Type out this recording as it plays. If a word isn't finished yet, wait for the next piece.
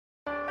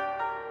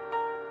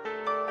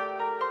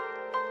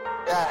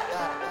These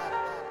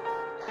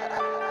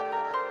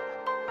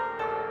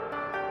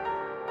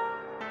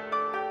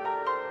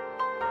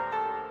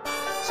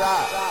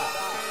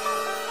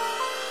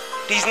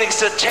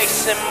niggas are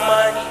chasing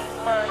money,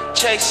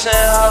 chasing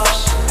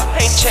hoes,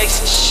 ain't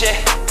chasing shit.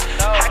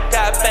 I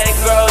got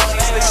BaNkRollZz,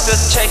 these niggas still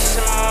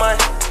chasing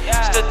money,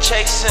 still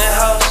chasing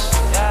hoes,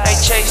 ain't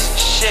chasing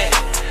shit.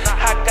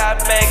 I got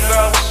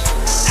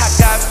BaNkRollZz, I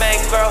got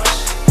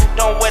BaNkRollZz.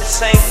 Don't wear the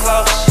same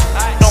clothes,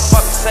 don't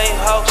fuck the same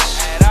hoes.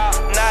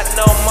 Not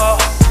no more,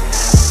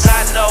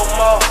 not no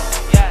more.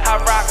 I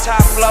rock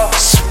top flow,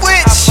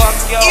 switch, I fuck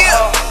your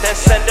hoe, then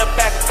send her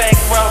back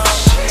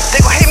BaNkRollZz.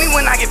 They gon' hate me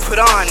when I get put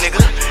on, nigga.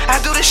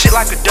 I do this shit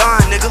like a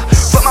don, nigga.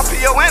 Fuck my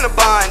P.O. and a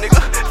bond, nigga.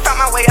 Found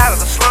my way out of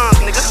the slums,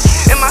 nigga.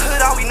 In my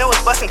hood, all we know is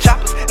busting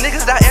choppers.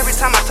 Niggas die every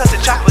time I touch a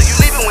chopper. You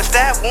leaving with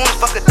stab wounds,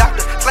 fuck a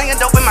doctor. Slinging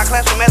dope in my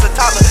classroom as a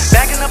toddler.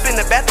 Bagging up in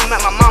the bathroom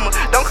at my mama.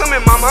 Don't come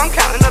in, mama, I'm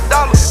counting up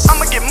dollars.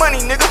 I'ma get money,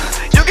 nigga.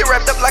 You get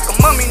wrapped up like a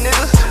mummy,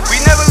 nigga. We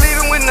never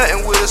leaving with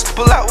nothing with us.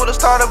 Pull out with a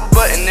start of a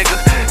button, nigga.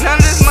 None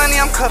of this money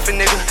I'm cuffing,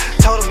 nigga.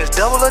 Told him it's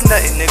double or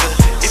nothing, nigga.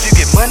 If you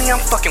get money, I'm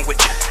fucking with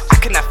you. I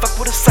cannot fuck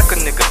with a sucker,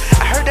 nigga.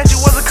 I heard that you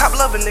was a cop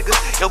lover, nigga.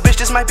 Yo, bitch,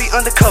 this might be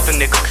undercover,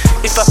 nigga.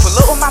 If I pull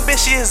up with my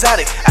bitch, she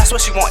exotic. I swear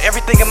she want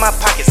everything in my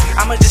pockets.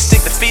 I'ma just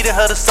stick to feeding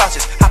her the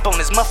sausage. Hop on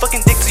this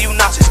motherfucking dick till you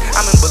nauseous.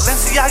 I'm in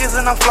Balenciagas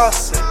and I'm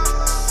flossing.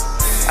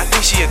 I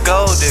think she a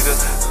gold digger.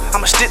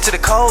 I'ma stick to the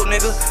code,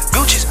 nigga.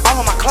 Gucci's all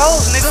on my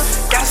clothes, nigga.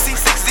 Got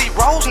C6Z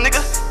rolls, nigga.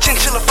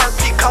 Chinchilla fur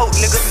pea coat,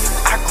 nigga.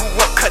 I grew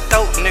up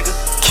cutthroat, nigga.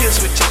 Kill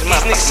switches, these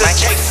niggas are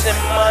chasing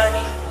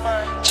money,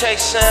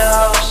 chasing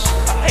hoes,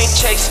 ain't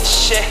chasing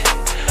shit.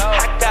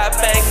 I got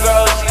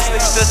BaNkRollZz, these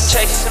niggas still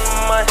chasing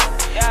money,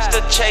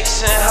 still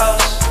chasing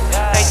hoes,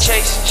 ain't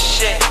chasing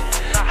shit.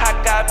 I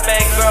got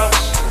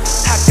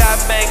BaNkRollZz, I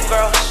got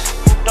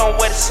BaNkRollZz. Don't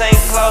wear the same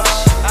clothes,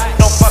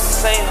 don't fuck the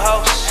same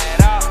hoes.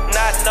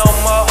 Not no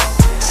more,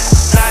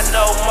 not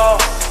no more.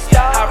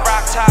 I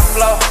rock top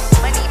flow,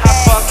 I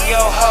fuck your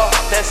hoe,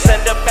 then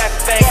send her back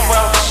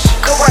BaNkRollZz.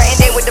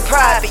 Coordinate with the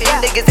private. You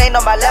niggas ain't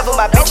on my level.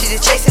 My bitches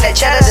is chasing that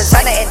cheddar,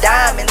 designer and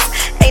diamonds.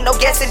 Ain't no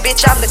guessing,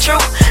 bitch, I'm the truth.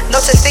 No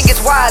such thing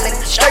as wildin'.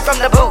 Straight from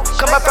the boot.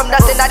 Come up from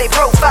nothing, now they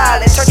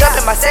profiling. Turned up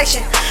in my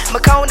section.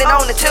 McConan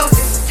on the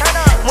Tuesdays.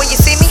 When you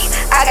see me,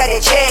 I got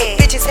that check.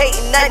 Bitches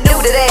hating, nothing new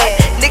to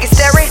that. Niggas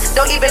staring,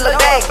 don't even look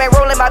back. Man,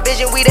 rolling my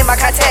vision, weed in my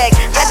contact.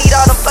 I need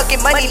all them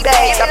fucking money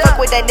bags. I fuck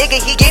with that nigga,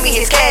 he give me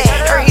his cash.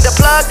 Heard he the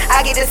plug,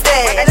 I get the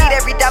stack. I need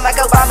every dime I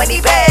go buy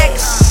money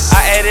bags.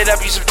 I added up,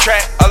 you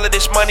subtract all of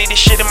this money, this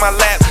shit in my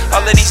lap.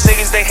 All of these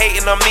niggas, they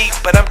hating on me,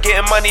 but I'm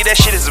getting money, that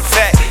shit is a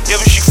fact. Yo,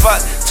 when she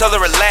fuck, told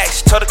her relax,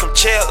 told her come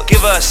chill.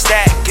 Give her a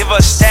stack,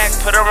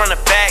 put her on the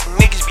back.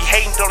 Niggas be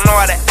hating, don't know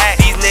how to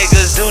act. These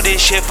niggas do this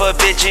shit for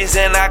bitches,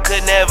 and I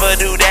could never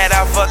do that.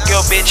 I fuck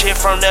your bitch hit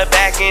from the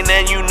back, and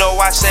then you know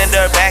I send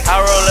her back. I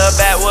roll her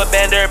backward,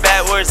 bend her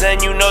backwards, and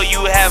you know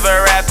you have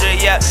her after.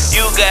 Yeah,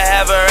 you can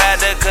have her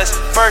after, cause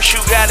first you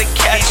gotta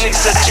catch. These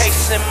niggas are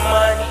chasing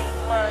money,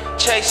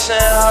 chasing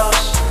hoes,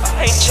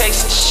 ain't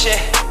chasing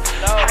shit.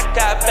 I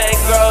got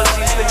BaNkRollZz,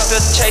 these niggas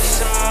still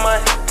chasing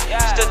money,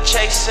 still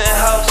chasing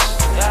hoes,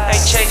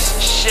 ain't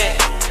chasing shit.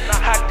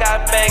 I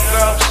got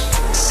BaNkRollZz,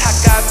 I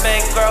got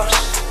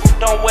BaNkRollZz.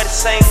 Don't wear the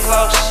same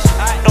clothes,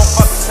 don't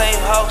fuck the same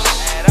hoes.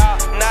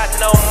 Not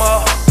no more.